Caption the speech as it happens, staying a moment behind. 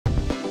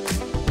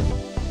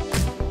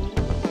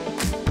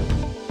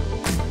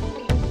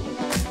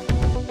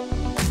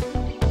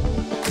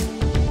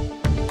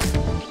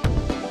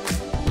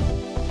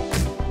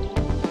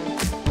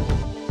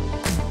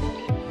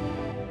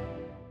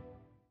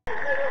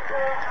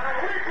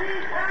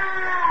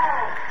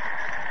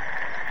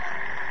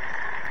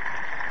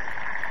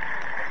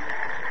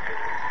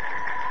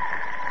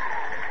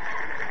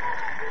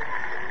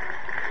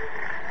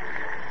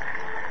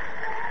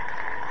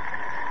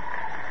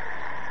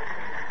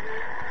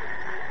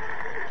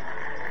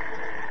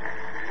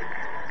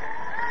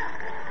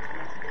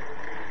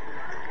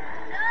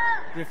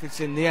Griffiths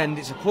in the end.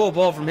 It's a poor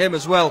ball from him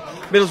as well.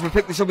 Middlesbrough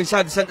pick this up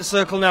inside the centre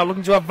circle now,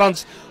 looking to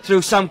advance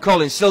through Sam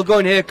Collins. Still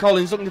going here,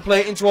 Collins looking to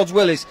play it in towards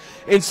Willis.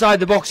 Inside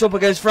the box, up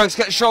against Franks,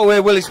 gets a shot away,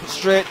 Willis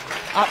straight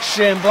at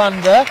Shane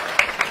Bland there.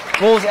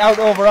 Pulls it out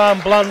over arm,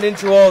 Bland in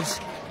towards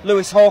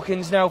Lewis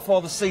Hawkins now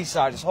for the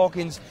Seaside. As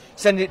Hawkins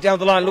sending it down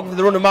the line, looking for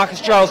the run of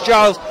Marcus Giles.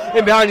 Giles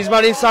in behind his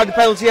man inside the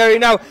penalty area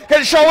now.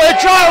 Gets a shot away,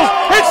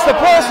 Giles hits the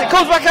post, it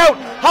comes back out.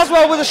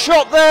 Haswell with a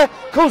shot there,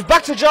 comes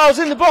back to Giles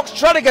in the box,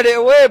 trying to get it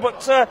away,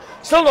 but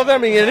still not there.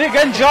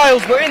 Again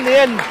Giles, but in the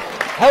end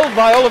held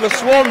by Oliver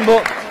Swan.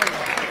 But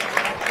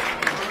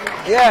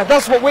yeah,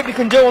 that's what Whitby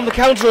can do on the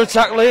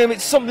counter-attack, Liam.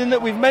 It's something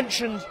that we've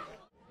mentioned.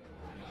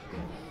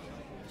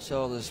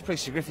 So there's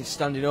Priestley Griffiths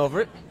standing over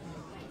it,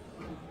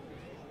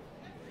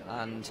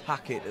 and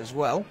Hackett as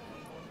well.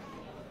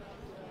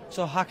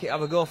 So Hackett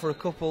have a go for a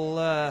couple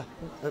at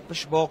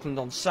Bishop Auckland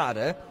on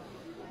Saturday.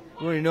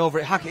 Running over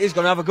it, Hackett is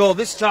going to have a go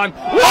this time.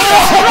 What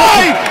a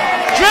strike!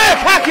 Jake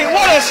Hackett,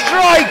 what a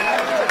strike!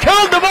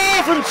 Killed the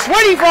ball from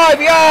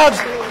 25 yards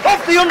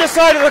off the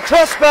underside of the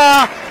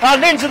crossbar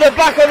and into the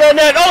back of the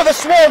net. Oliver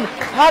Swan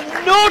had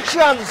no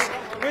chance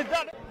with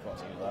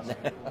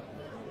that.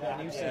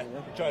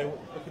 Enjoy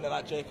looking at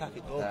that Jake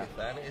Hackett goal there,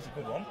 and it is a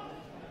good one.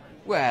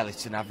 Well,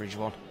 it's an average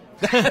one.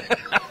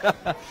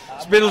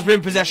 It's Middlesbrough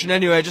in possession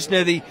anyway, just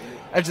near the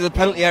edge of the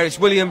penalty area. It's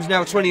Williams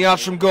now 20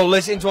 yards from goal.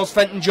 Liz in towards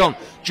Fenton John.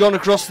 John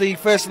across the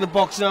first of the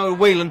box now.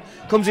 Whelan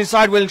comes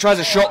inside. Whelan tries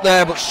a shot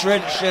there, but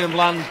straight at Shane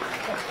Bland.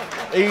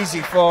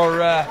 Easy for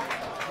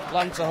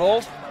Bland to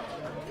hold.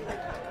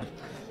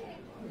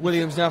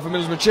 Williams now for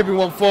Middlesbrough, chipping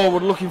one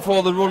forward, looking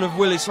for the run of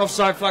Willis.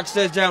 Offside flag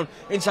stays down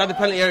inside the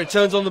penalty area.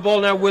 Turns on the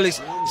ball now.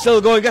 Willis still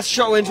going, gets a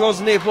shot away towards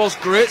the near post.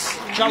 Great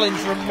challenge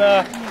from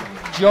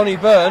Johnny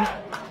Byrne.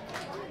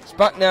 It's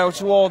back now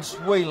towards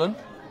Whelan.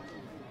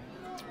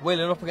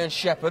 Whelan up against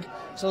Shepherd.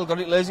 Still got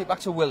it, lays it back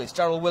to Willis.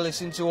 Darryl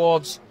Willis in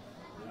towards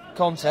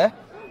Conte.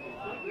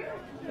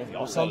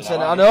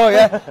 I know,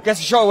 yeah. Gets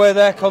a shot away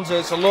there, Conte.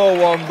 It's a low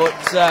one, but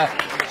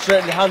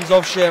straight in the hands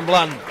of Shane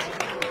Bland.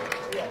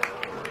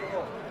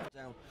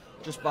 Down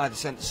just by the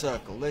centre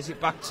circle. Lays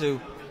it back to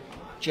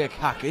Jake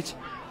Hackett.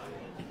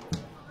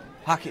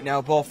 Hackett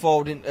now, ball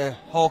forward into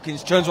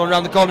Hawkins, turns one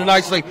around the corner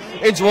nicely,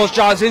 in towards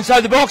Giles, inside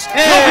the box.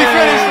 Lovely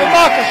finish from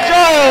Marcus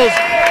Giles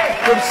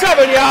from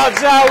 7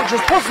 yards out,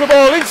 just puts the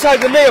ball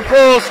inside the near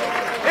post,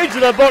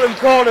 into the bottom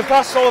corner,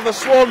 past Oliver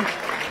Swan.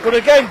 But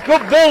again,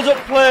 good build-up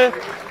play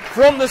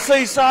from the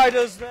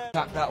Seasiders there.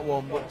 That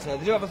one, but they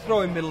do have a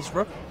throw in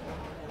Middlesbrough.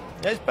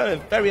 Yeah, it's been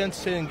a very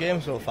entertaining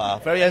game so far,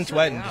 very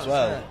end-to-end as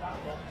well.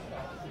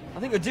 I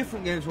think a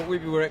different game is what we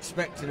were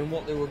expecting and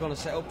what they were going to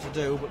set up to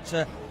do,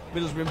 but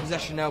Middlesbrough in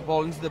possession now,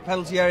 ball into the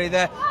penalty area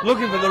there,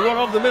 looking for the run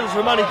of the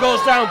Middlesbrough man. He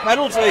goes down,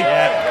 penalty.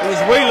 Yeah. It was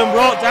Whelan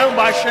brought down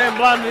by Shane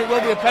Bland, and it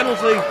will be a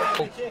penalty.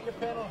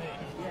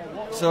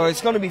 So it's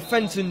going to be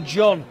Fenton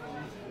John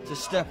to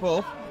step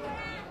up.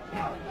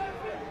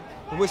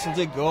 The whistle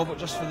did go, but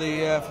just for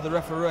the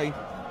referee.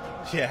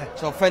 Yeah.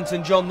 So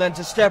Fenton John then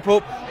to step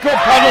up. Good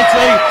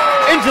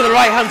penalty into the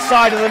right hand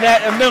side of the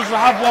net, and Middlesbrough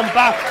have one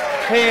back.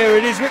 Here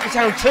it is, Whitby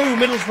Town 2,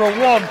 Middlesbrough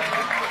 1.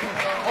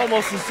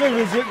 Almost as soon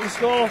as Whitby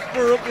score,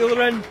 throw up the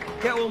other end,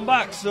 get one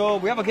back. So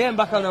we have a game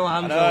back on our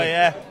hands. Oh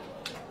yeah.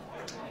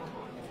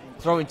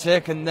 Throwing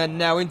taken then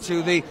now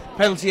into the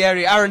penalty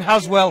area. Aaron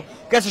Haswell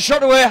gets a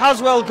shot away.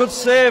 Haswell, good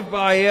save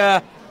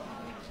by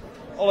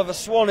Oliver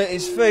Swan at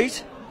his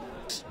feet.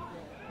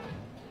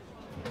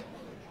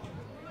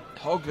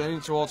 Hogg then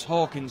in towards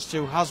Hawkins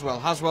to Haswell.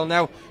 Haswell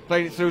now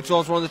playing it through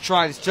towards one of the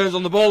tries. Turns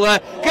on the ball there,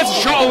 gets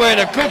a shot away,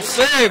 and a good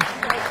save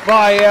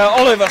by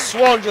Oliver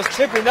Swan, just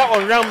tipping that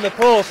one round the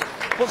post.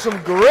 But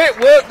some great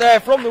work there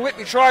from the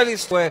Whitby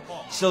trialists. We're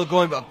still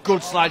going, but a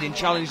good sliding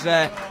challenge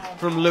there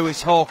from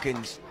Lewis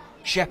Hawkins.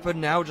 Shepherd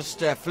now just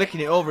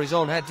flicking it over his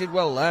own head. Did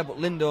well there, but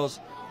Lindo's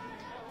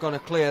going to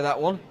clear that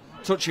one.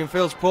 Touching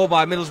fields poor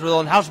by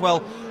Middlesbrough, and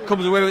Haswell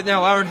comes away with it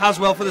now. Aaron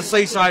Haswell for the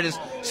Seasiders,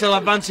 still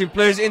advancing,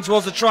 plays it in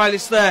towards the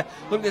trialists there,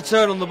 looking to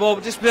turn on the ball,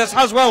 but dispossessed.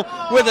 Haswell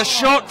with a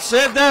shot,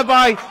 saved there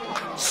by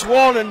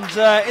Swan, and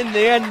in the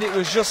end it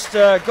was just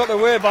got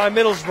away by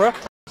Middlesbrough.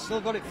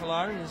 Still got it for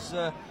Larry as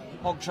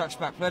Hogg tracks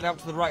back, played out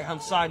to the right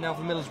hand side now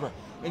for Middlesbrough.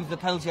 Into the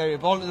penalty area,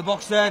 ball into the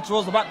box there,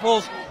 towards the back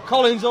post.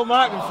 Collins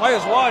unmarked and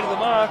fires wide of the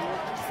mark.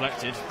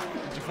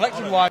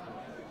 Deflected wide.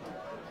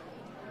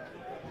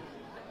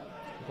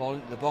 Ball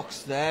into the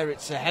box there,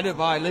 it's a header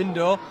by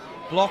Lindo.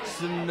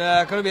 Blocks, and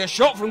going to be a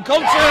shot from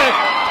Conte.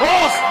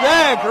 Cross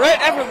there, great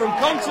effort from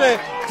Conte.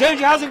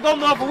 Danger hasn't gone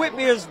though for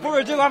Whitby as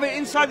Borough do have it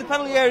inside the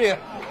penalty area.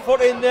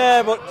 Foot in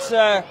there, but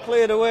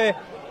cleared away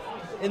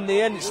in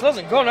the end. It still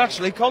hasn't gone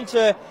actually.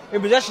 Conte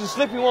in possession,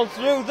 slipping one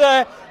through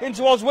there in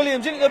towards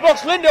Williams, into the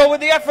box. Lindo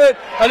with the effort,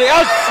 and it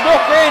has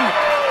snuck in.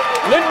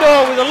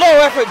 Lindo with a low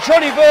effort.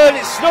 Johnny Byrne,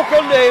 it snuck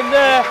under him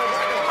there.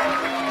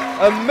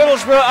 And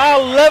Middlesbrough are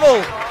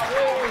level.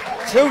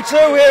 2-2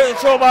 here at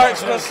the Towbar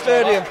Express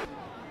Stadium.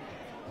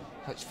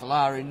 It's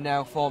Falari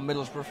now for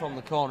Middlesbrough from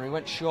the corner. He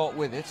went short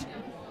with it.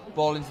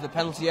 Ball into the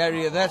penalty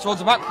area there towards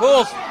the back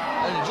post.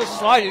 And just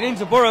sliding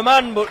into Borough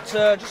man, but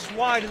just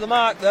wide of the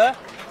mark there.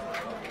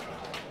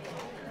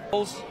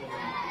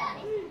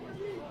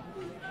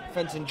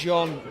 Fenton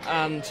John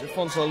and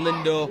Alfonso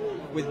Lindo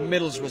with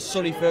Middlesbrough.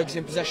 Sonny Ferguson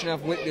in possession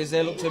of Whitby as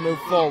they look to move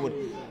forward.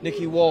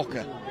 Nicky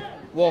Walker.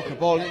 Walker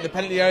ball into the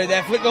penalty area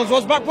there. Flicked on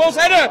towards back post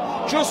header.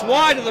 Just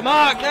wide of the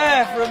mark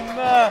there from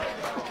the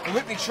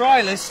Whitby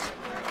trialist.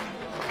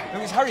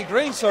 It was Harry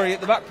Green, sorry,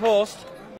 at the back post.